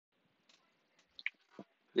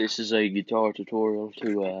This is a guitar tutorial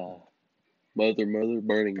to Mother Mother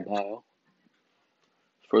Burning Pile.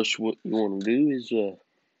 First, what you want to do is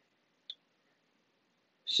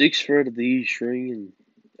 6th fret of the E string and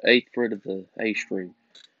 8th fret of the A string.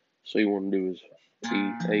 So you want to do is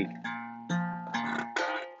E, A.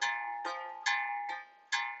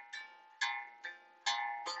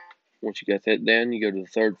 Once you got that down, you go to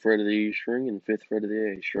the 3rd fret of the E string and 5th fret of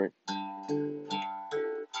the A string.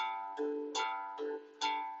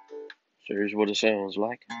 So here's what it sounds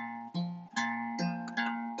like.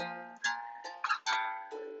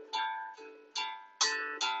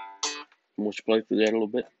 Once you play through that a little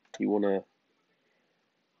bit, you want to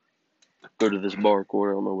go to this bar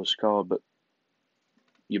chord. I don't know what it's called, but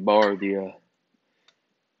you bar the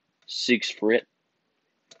 6th fret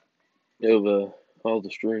of all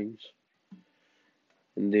the strings,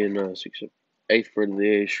 and then 8th fret of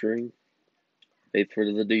the A string, 8th fret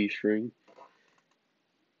of the D string,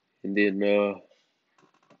 and then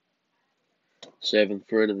 7th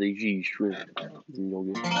fret of the G string. And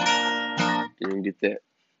you'll get that.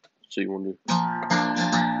 So you want to do.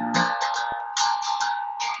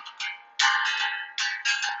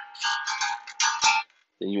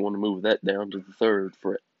 Then you want to move that down to the 3rd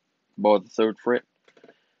fret. Bar the 3rd fret,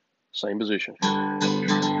 same position.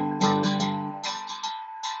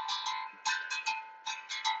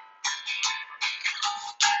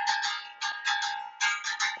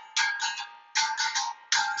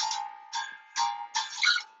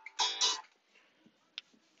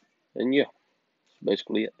 And yeah, that's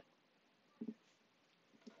basically it.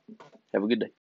 Have a good day.